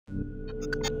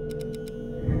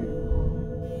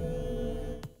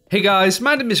Hey guys,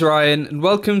 my name is Ryan and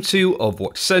welcome to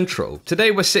Overwatch Central.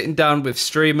 Today we're sitting down with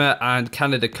streamer and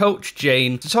Canada coach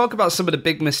Jayne to talk about some of the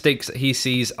big mistakes that he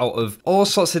sees out of all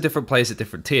sorts of different players at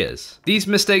different tiers. These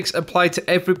mistakes apply to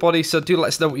everybody, so do let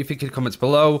us know what you think in the comments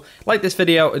below. Like this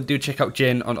video and do check out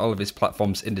Jayne on all of his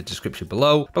platforms in the description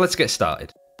below. But let's get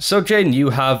started. So Jayne,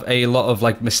 you have a lot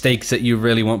of mistakes that you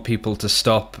really want people to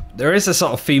stop. There is a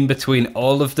sort of theme between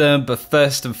all of them, but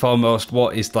first and foremost,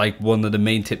 what is one of the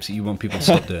main tips that you want people to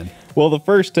stop doing? Well, the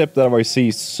first tip that I see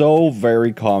so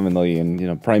very commonly,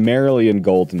 and primarily in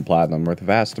Gold and Platinum, where the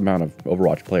vast amount of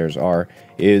Overwatch players are,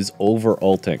 is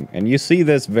over-ulting. And you see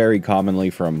this very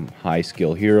commonly from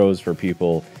high-skill heroes for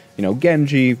people.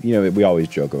 Genji, we always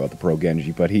joke about the pro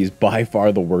Genji, but he's by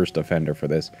far the worst offender for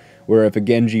this. Where if a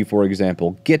Genji, for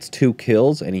example, gets 2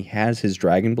 kills and he has his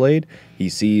Dragon Blade, he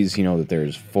sees, that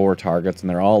there's 4 targets and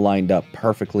they're all lined up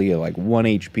perfectly at 1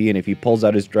 HP, and if he pulls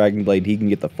out his Dragon Blade, he can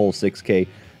get the full 6k.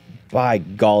 By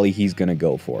golly, he's going to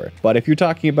go for it. But if you're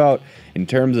talking about in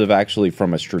terms of actually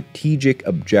from a strategic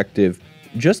objective,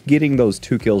 just getting those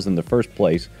 2 kills in the first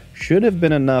place should have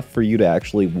been enough for you to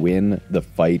actually win the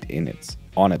fight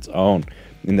on its own.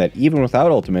 In that even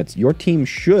without ultimates, your team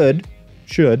should,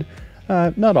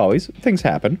 not always, things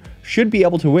happen, should be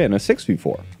able to win a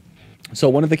 6v4. So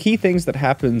one of the key things that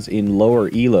happens in lower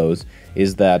elos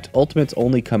is that ultimates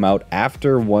only come out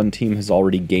after one team has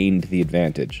already gained the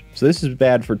advantage. So this is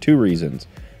bad for 2 reasons.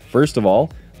 First of all,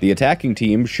 the attacking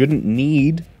team shouldn't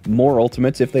need more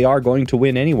ultimates if they are going to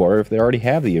win anywhere, if they already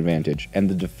have the advantage. And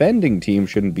the defending team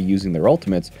shouldn't be using their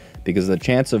ultimates because the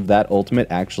chance of that ultimate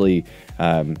actually,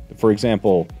 for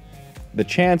example, the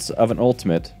chance of an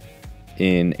ultimate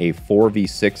in a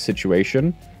 4v6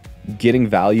 situation getting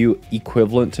value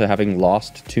equivalent to having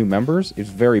lost 2 members is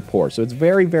very poor. So it's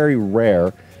very, very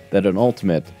rare that an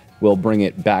ultimate will bring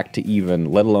it back to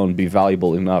even, let alone be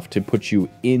valuable enough to put you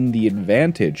in the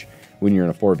advantage when you're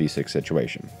in a 4v6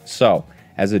 situation. So,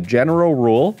 as a general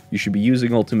rule, you should be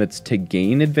using ultimates to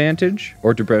gain advantage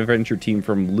or to prevent your team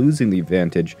from losing the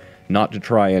advantage, not to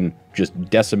try and just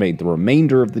decimate the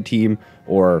remainder of the team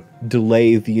or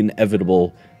delay the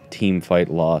inevitable team fight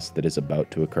loss that is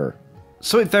about to occur.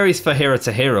 So it varies for hero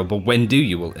to hero, but when do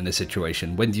you ult in a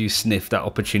situation? When do you sniff that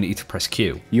opportunity to press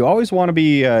Q? You always want to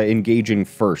be engaging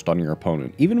first on your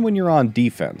opponent, even when you're on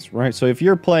defense, right? So if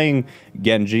you're playing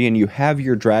Genji and you have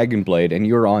your Dragon Blade and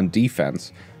you're on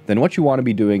defense, then what you want to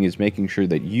be doing is making sure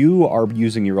that you are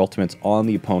using your ultimates on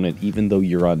the opponent even though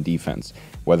you're on defense.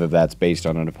 Whether that's based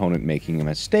on an opponent making a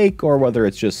mistake or whether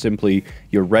it's just simply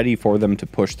you're ready for them to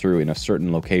push through in a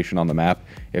certain location on the map.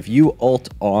 If you ult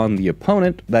on the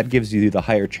opponent, that gives you the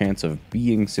higher chance of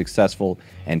being successful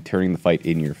and turning the fight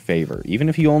in your favor. Even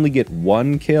if you only get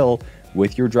 1 kill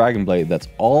with your Dragon Blade, that's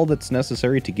all that's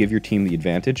necessary to give your team the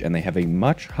advantage, and they have a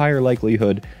much higher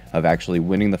likelihood of actually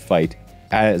winning the fight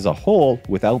as a whole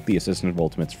without the assistance of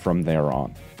ultimates from there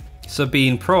on. So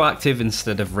being proactive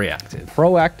instead of reactive.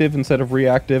 Proactive instead of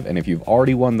reactive, and if you've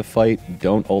already won the fight,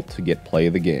 don't ult to get play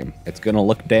of the game. It's going to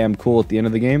look damn cool at the end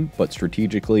of the game, but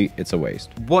strategically, it's a waste.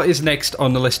 What is next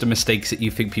on the list of mistakes that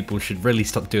you think people should really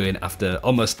stop doing after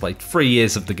almost 3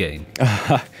 years of the game?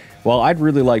 Well, I'd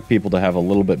really like people to have a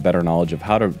little bit better knowledge of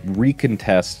how to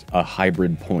recontest a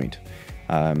hybrid point.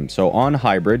 So on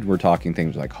hybrid, we're talking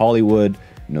things like Hollywood,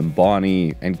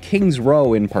 Numbani, and King's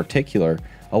Row in particular.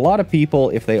 A lot of people,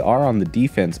 if they are on the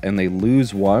defense and they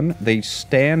lose 1, they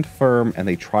stand firm and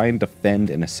they try and defend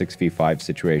in a 6v5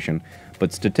 situation.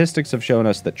 But statistics have shown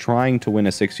us that trying to win a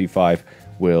 6v5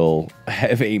 will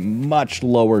have a much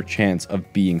lower chance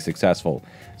of being successful.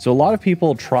 So a lot of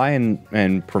people try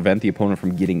and prevent the opponent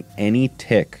from getting any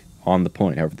tick on the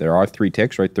point. However, there are 3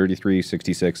 ticks, right? 33,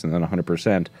 66, and then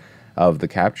 100% of the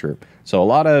capture. So a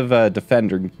lot of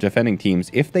defending teams,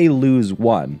 if they lose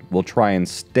 1, will try and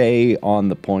stay on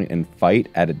the point and fight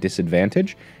at a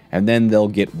disadvantage, and then they'll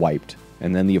get wiped,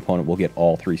 and then the opponent will get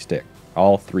all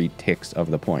 3 ticks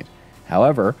of the point.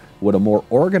 However, what a more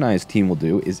organized team will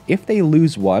do is if they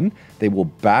lose 1, they will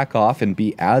back off and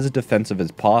be as defensive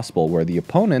as possible, where the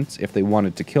opponents, if they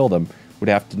wanted to kill them, would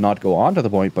have to not go onto the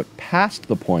point, but past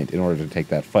the point in order to take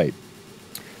that fight.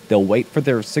 They'll wait for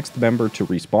their 6th member to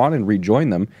respawn and rejoin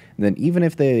them, and then even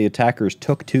if the attackers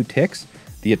took 2 ticks,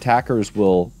 the defenders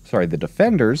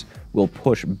will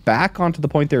push back onto the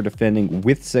point they're defending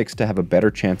with 6 to have a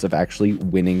better chance of actually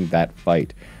winning that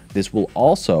fight. This will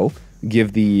also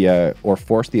give or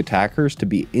force the attackers to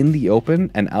be in the open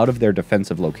and out of their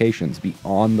defensive locations,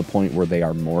 beyond the point where they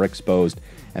are more exposed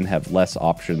and have less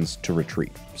options to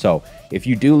retreat. So if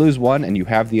you do lose 1 and you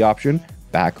have the option,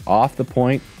 back off the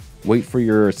point, wait for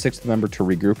your 6th member to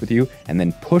regroup with you, and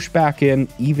then push back in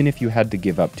even if you had to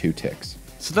give up 2 ticks.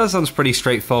 So that sounds pretty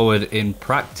straightforward in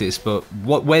practice, but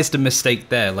where's the mistake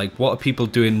there? Like, what are people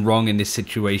doing wrong in this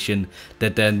situation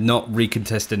that they're not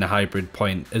recontesting a hybrid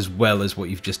point as well as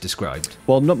what you've just described?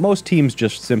 Well, no, most teams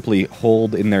just simply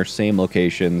hold in their same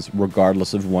locations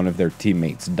regardless of one of their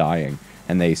teammates dying.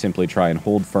 And they simply try and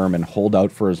hold firm and hold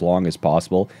out for as long as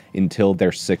possible until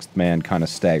their sixth man kind of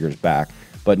staggers back.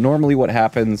 But normally what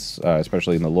happens,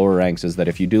 especially in the lower ranks, is that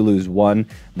if you do lose one,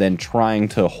 then trying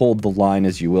to hold the line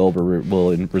as you will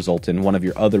result in one of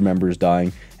your other members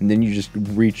dying, and then you just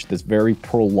reach this very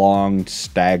prolonged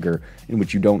stagger in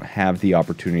which you don't have the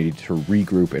opportunity to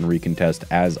regroup and recontest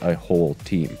as a whole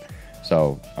team.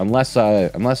 So unless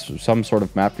some sort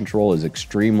of map control is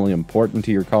extremely important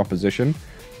to your composition,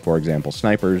 for example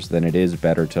snipers, then it is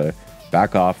better to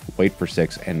back off, wait for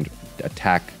 6, and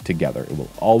attack together. It will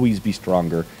always be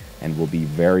stronger and will be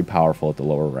very powerful at the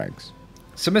lower ranks.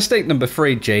 So mistake number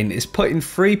 3, Jayne, is putting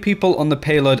 3 people on the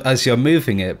payload as you're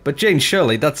moving it. But Jayne,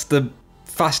 surely that's the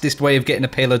fastest way of getting a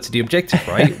payload to the objective,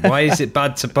 right? Why is it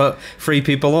bad to put 3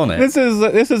 people on it?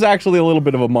 This is actually a little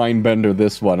bit of a mind bender,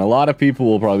 this one. A lot of people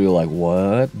will probably be like,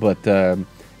 what? But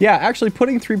yeah, actually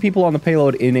putting 3 people on the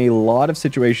payload in a lot of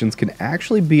situations can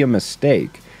actually be a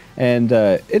mistake. And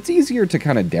it's easier to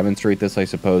kind of demonstrate this, I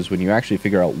suppose, when you actually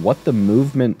figure out what the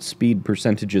movement speed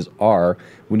percentages are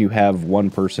when you have 1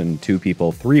 person, 2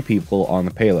 people, 3 people on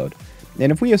the payload. And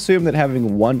if we assume that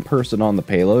having 1 person on the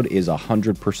payload is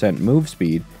 100% move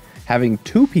speed, having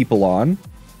 2 people on,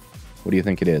 what do you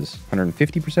think it is?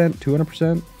 150%?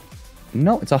 200%?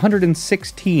 No, it's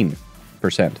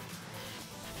 116%.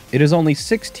 It is only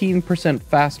 16%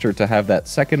 faster to have that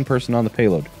second person on the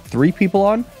payload. 3 people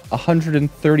on,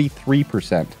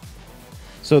 133%.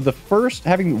 So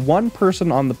having 1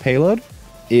 person on the payload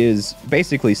is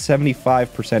basically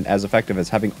 75% as effective as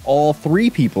having all 3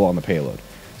 people on the payload.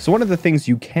 So one of the things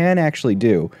you can actually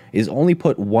do is only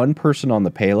put 1 person on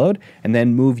the payload and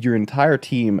then move your entire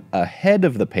team ahead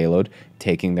of the payload,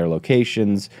 taking their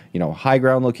locations, high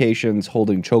ground locations,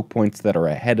 holding choke points that are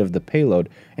ahead of the payload,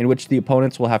 in which the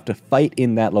opponents will have to fight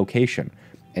in that location.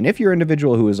 And if your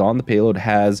individual who is on the payload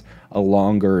has a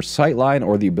longer sightline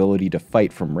or the ability to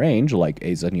fight from range, like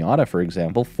a Zenyatta, for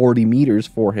example, 40 meters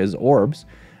for his orbs,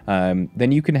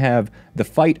 then you can have the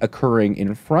fight occurring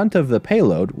in front of the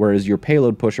payload, whereas your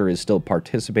payload pusher is still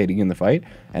participating in the fight,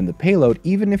 and the payload,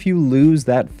 even if you lose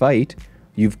that fight,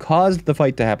 you've caused the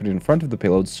fight to happen in front of the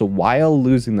payload, so while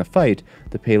losing the fight,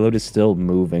 the payload is still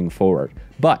moving forward.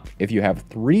 But if you have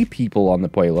 3 people on the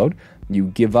payload, you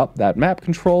give up that map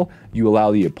control, you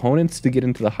allow the opponents to get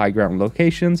into the high ground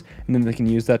locations, and then they can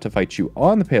use that to fight you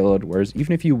on the payload, whereas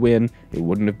even if you win, it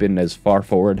wouldn't have been as far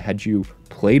forward had you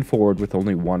played forward with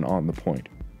only 1 on the point.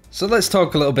 So let's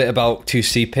talk a little bit about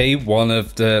 2CP, one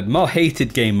of the more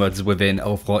hated game modes within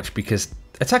Overwatch, because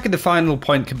attacking the final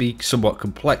point can be somewhat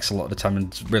complex a lot of the time and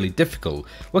it's really difficult.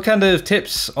 What kind of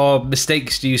tips or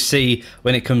mistakes do you see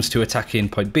when it comes to attacking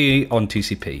point B on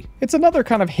 2CP? It's another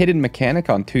kind of hidden mechanic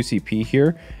on 2CP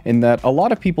here, in that a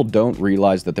lot of people don't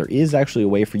realize that there is actually a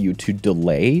way for you to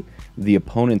delay the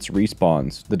opponent's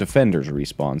respawns, the defender's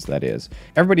respawns, that is.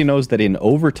 Everybody knows that in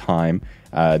overtime,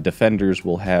 defenders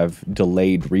will have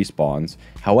delayed respawns.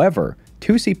 However,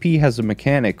 2CP has a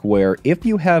mechanic where if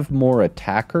you have more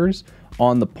attackers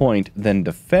on the point than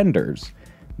defenders,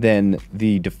 then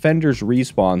the defenders'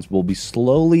 respawns will be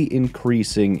slowly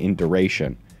increasing in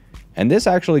duration. And this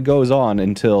actually goes on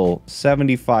until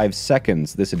 75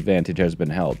 seconds this advantage has been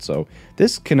held. So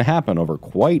this can happen over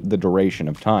quite the duration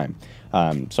of time.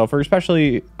 So for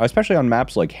especially on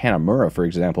maps like Hanamura, for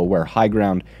example, where high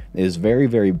ground is very,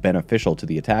 very beneficial to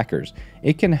the attackers,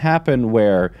 it can happen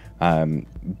where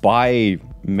by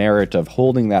merit of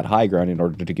holding that high ground in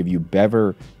order to give you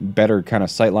better kind of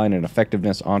sightline and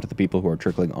effectiveness onto the people who are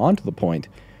trickling onto the point,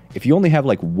 if you only have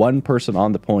like 1 person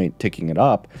on the point ticking it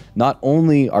up, not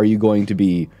only are you going to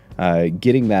be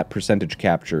getting that percentage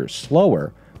capture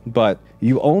slower, but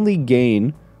you only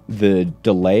gain the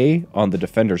delay on the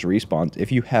defender's respawns if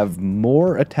you have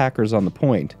more attackers on the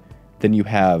point than you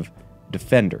have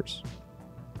defenders.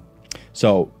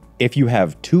 So if you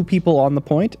have 2 people on the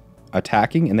point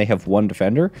attacking and they have 1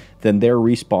 defender, then their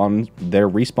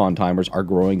respawn timers are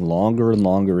growing longer and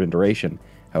longer in duration.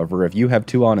 However, if you have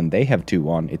 2 on and they have 2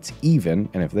 on, it's even,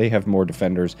 and if they have more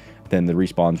defenders, then the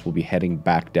respawns will be heading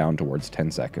back down towards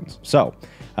 10 seconds. So,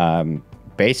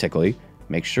 basically,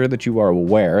 make sure that you are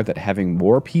aware that having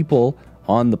more people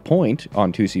on the point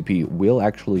on 2CP will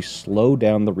actually slow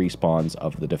down the respawns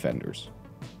of the defenders.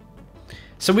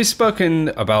 So we've spoken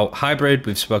about Hybrid,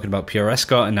 we've spoken about Pure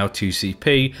Escort, and now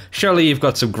 2CP. Surely you've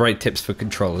got some great tips for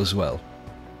control as well.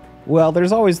 Well,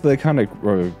 there's always the kind of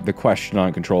the question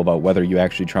on control about whether you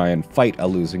actually try and fight a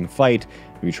losing fight,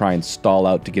 if you try and stall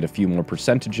out to get a few more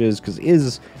percentages, because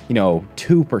is,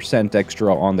 2%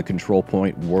 extra on the control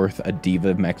point worth a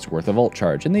Diva mech's worth of ult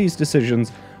charge? And these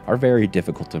decisions are very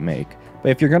difficult to make. But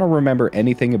if you're going to remember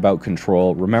anything about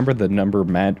control, remember the number,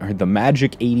 the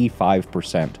magic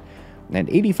 85%. And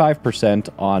 85%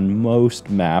 on most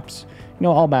maps,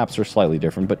 all maps are slightly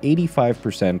different, but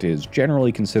 85% is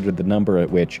generally considered the number at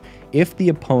which, if the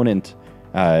opponent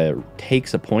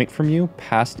takes a point from you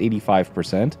past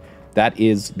 85%, that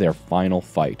is their final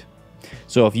fight.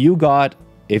 So if you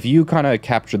kind of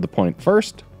captured the point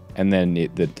first, and then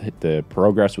the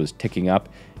progress was ticking up,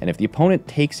 and if the opponent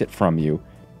takes it from you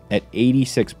at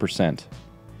 86%,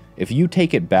 if you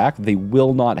take it back, they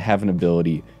will not have an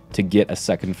ability to get a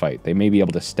second fight. They may be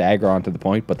able to stagger onto the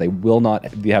point, but they will not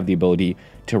have the ability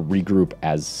to regroup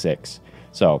as 6.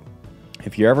 So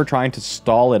if you're ever trying to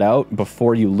stall it out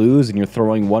before you lose and you're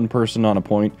throwing one person on a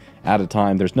point at a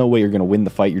time, there's no way you're going to win the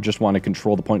fight. You just want to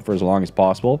control the point for as long as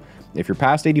possible. If you're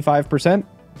past 85%,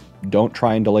 don't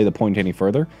try and delay the point any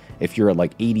further. If you're at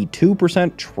like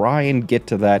 82%, try and get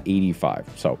to that 85.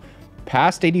 So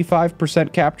past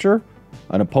 85% capture,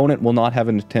 an opponent will not have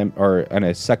an attempt or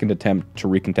a second attempt to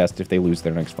recontest if they lose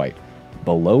their next fight.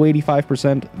 Below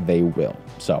 85%, they will.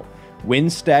 So when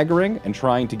staggering and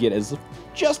trying to get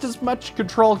just as much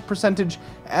control percentage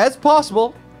as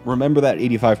possible, remember that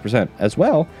 85%. As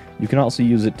well, you can also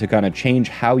use it to kind of change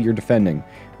how you're defending,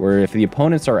 where if the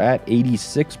opponents are at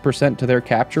 86% to their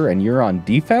capture and you're on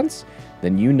defense,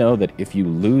 then you know that if you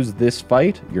lose this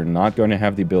fight, you're not going to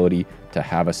have the ability to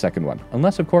have a second one.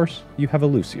 Unless, of course, you have a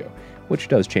Lucio, which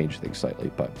does change things slightly,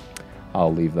 but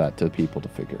I'll leave that to people to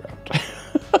figure out.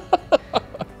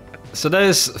 So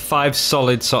there's 5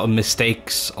 solid sort of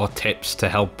mistakes or tips to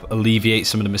help alleviate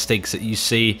some of the mistakes that you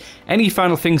see. Any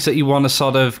final things that you want to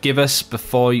sort of give us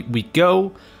before we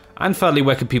go? And thirdly,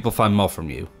 where can people find more from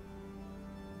you?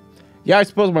 Yeah, I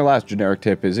suppose my last generic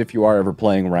tip is if you are ever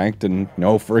playing ranked, and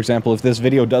for example, if this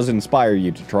video does inspire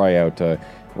you to try out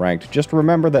ranked, just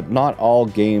remember that not all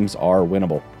games are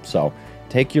winnable. So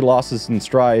take your losses in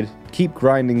stride, keep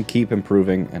grinding, keep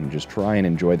improving, and just try and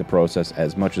enjoy the process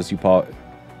as much as you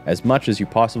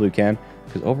possibly can,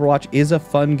 because Overwatch is a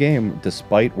fun game,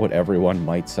 despite what everyone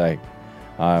might say.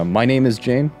 My name is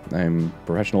Jayne. I'm a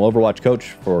professional Overwatch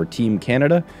coach for Team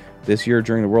Canada this year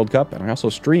during the World Cup, and I also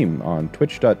stream on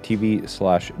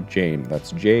twitch.tv/Jayne.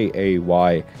 That's Jayne.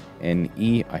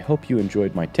 I hope you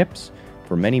enjoyed my tips.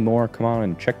 For many more, come on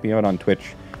and check me out on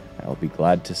Twitch. I'll be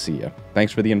glad to see you.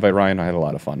 Thanks for the invite, Ryan. I had a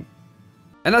lot of fun.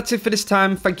 And that's it for this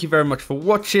time. Thank you very much for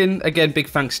watching. Again, big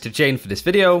thanks to Jayne for this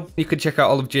video. You can check out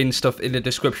all of Jayne's stuff in the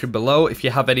description below. If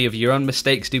you have any of your own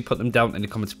mistakes, do put them down in the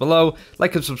comments below.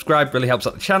 Like and subscribe really helps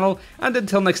out the channel. And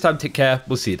until next time, take care.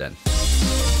 We'll see you then.